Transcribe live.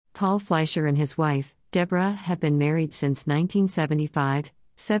Paul Fleischer and his wife, Deborah, have been married since 1975,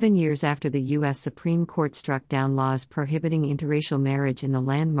 7 years after the U.S. Supreme Court struck down laws prohibiting interracial marriage in the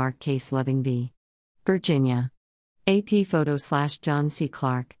landmark case Loving v. Virginia. AP photo/John C.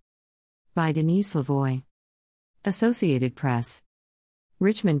 Clark. By Denise Lavoie. Associated Press.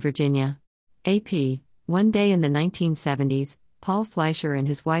 Richmond, Virginia. AP. One day in the 1970s, Paul Fleischer and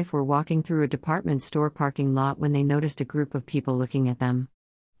his wife were walking through a department store parking lot when they noticed a group of people looking at them.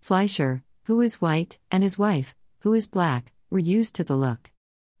 Fleischer, who is white, and his wife, who is black, were used to the look.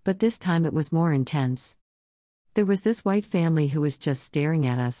 But this time it was more intense. There was this white family who was just staring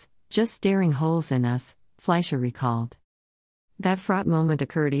at us, just staring holes in us, Fleischer recalled. That fraught moment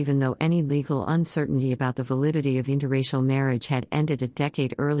occurred even though any legal uncertainty about the validity of interracial marriage had ended a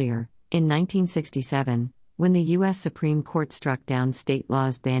decade earlier, in 1967, when the U.S. Supreme Court struck down state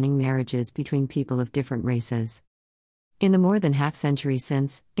laws banning marriages between people of different races. In the more than half-century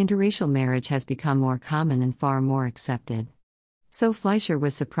since, interracial marriage has become more common and far more accepted. So Fleischer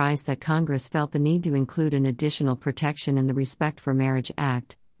was surprised that Congress felt the need to include an additional protection in the Respect for Marriage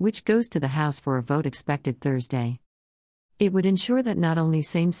Act, which goes to the House for a vote expected Thursday. It would ensure that not only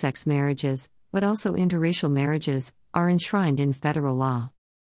same-sex marriages, but also interracial marriages, are enshrined in federal law.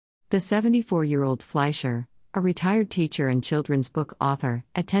 The 74-year-old Fleischer, a retired teacher and children's book author,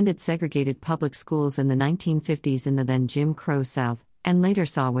 attended segregated public schools in the 1950s in the then Jim Crow South, and later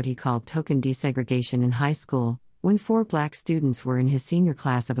saw what he called token desegregation in high school, when 4 black students were in his senior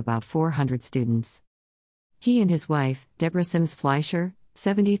class of about 400 students. He and his wife, Deborah Sims Fleischer,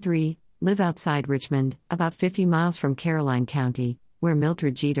 73, live outside Richmond, about 50 miles from Caroline County, where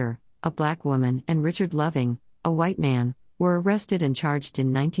Mildred Jeter, a black woman, and Richard Loving, a white man, were arrested and charged in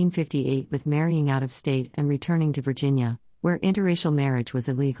 1958 with marrying out of state and returning to Virginia, where interracial marriage was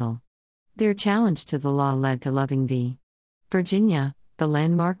illegal. Their challenge to the law led to Loving v. Virginia, the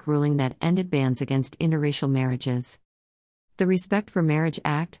landmark ruling that ended bans against interracial marriages. The Respect for Marriage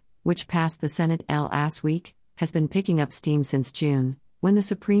Act, which passed the Senate last week, has been picking up steam since June, when the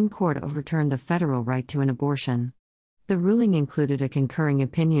Supreme Court overturned the federal right to an abortion. The ruling included a concurring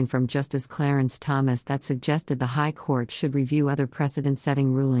opinion from Justice Clarence Thomas that suggested the High Court should review other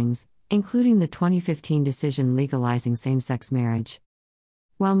precedent-setting rulings, including the 2015 decision legalizing same-sex marriage.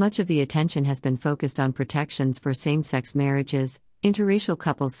 While much of the attention has been focused on protections for same-sex marriages, interracial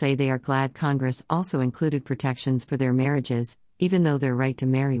couples say they are glad Congress also included protections for their marriages, even though their right to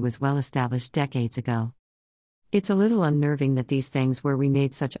marry was well established decades ago. It's a little unnerving that these things where we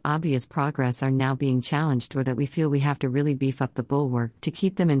made such obvious progress are now being challenged, or that we feel we have to really beef up the bulwark to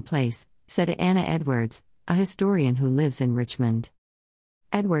keep them in place, said Anna Edwards, a historian who lives in Richmond.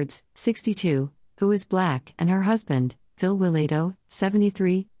 Edwards, 62, who is black, and her husband, Phil Willado,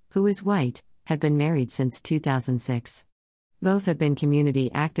 73, who is white, have been married since 2006. Both have been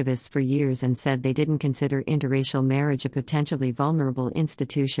community activists for years and said they didn't consider interracial marriage a potentially vulnerable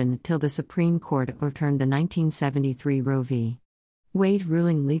institution till the Supreme Court overturned the 1973 Roe v. Wade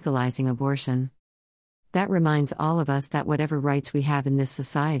ruling legalizing abortion. That reminds all of us that whatever rights we have in this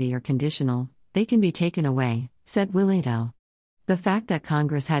society are conditional, they can be taken away, said Willado. The fact that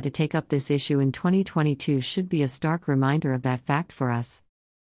Congress had to take up this issue in 2022 should be a stark reminder of that fact for us.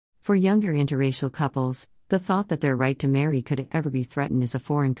 For younger interracial couples, the thought that their right to marry could ever be threatened is a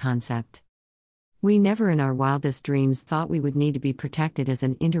foreign concept. We never in our wildest dreams thought we would need to be protected as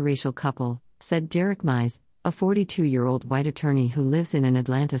an interracial couple, said Derek Mize, a 42-year-old white attorney who lives in an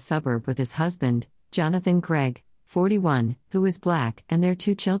Atlanta suburb with his husband, Jonathan Gregg, 41, who is black, and their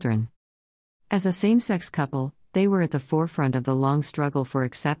 2 children. As a same-sex couple, they were at the forefront of the long struggle for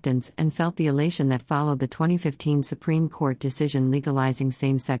acceptance and felt the elation that followed the 2015 Supreme Court decision legalizing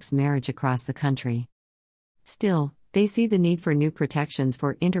same-sex marriage across the country. Still, they see the need for new protections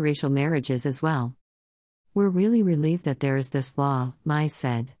for interracial marriages as well. We're really relieved that there is this law, Mize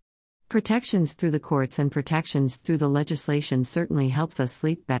said. Protections through the courts and protections through the legislation certainly helps us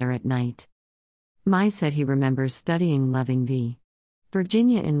sleep better at night. Mize said he remembers studying Loving v.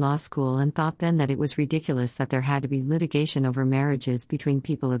 Virginia in law school and thought then that it was ridiculous that there had to be litigation over marriages between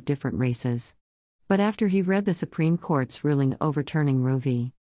people of different races. But after he read the Supreme Court's ruling overturning Roe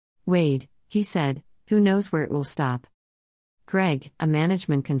v. Wade, he said, who knows where it will stop? Gregg, a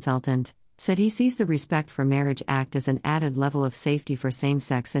management consultant, said he sees the Respect for Marriage Act as an added level of safety for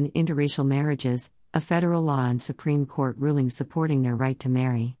same-sex and interracial marriages, a federal law and Supreme Court ruling supporting their right to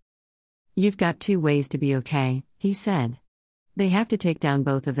marry. You've got 2 ways to be okay, he said. They have to take down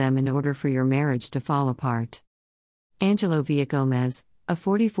both of them in order for your marriage to fall apart. Angelo Villagomez, a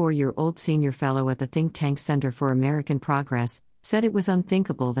 44-year-old senior fellow at the think tank Center for American Progress, said it was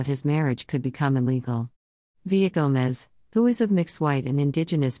unthinkable that his marriage could become illegal. Villagomez, who is of mixed white and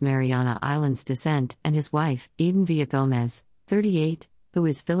indigenous Mariana Islands descent, and his wife, Eden Villagomez, 38, who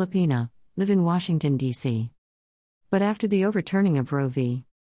is Filipina, live in Washington, D.C. But after the overturning of Roe v.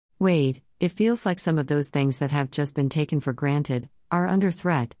 Wade, it feels like some of those things that have just been taken for granted are under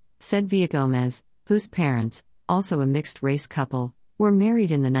threat, said Villagomez, whose parents, also a mixed-race couple, were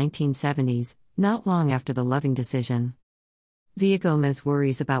married in the 1970s, not long after the Loving decision. Villagomez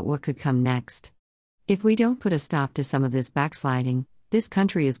worries about what could come next. If we don't put a stop to some of this backsliding, this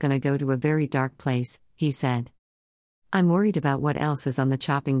country is going to go to a very dark place, he said. I'm worried about what else is on the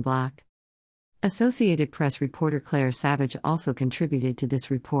chopping block. Associated Press reporter Claire Savage also contributed to this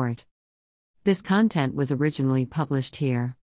report. This content was originally published here.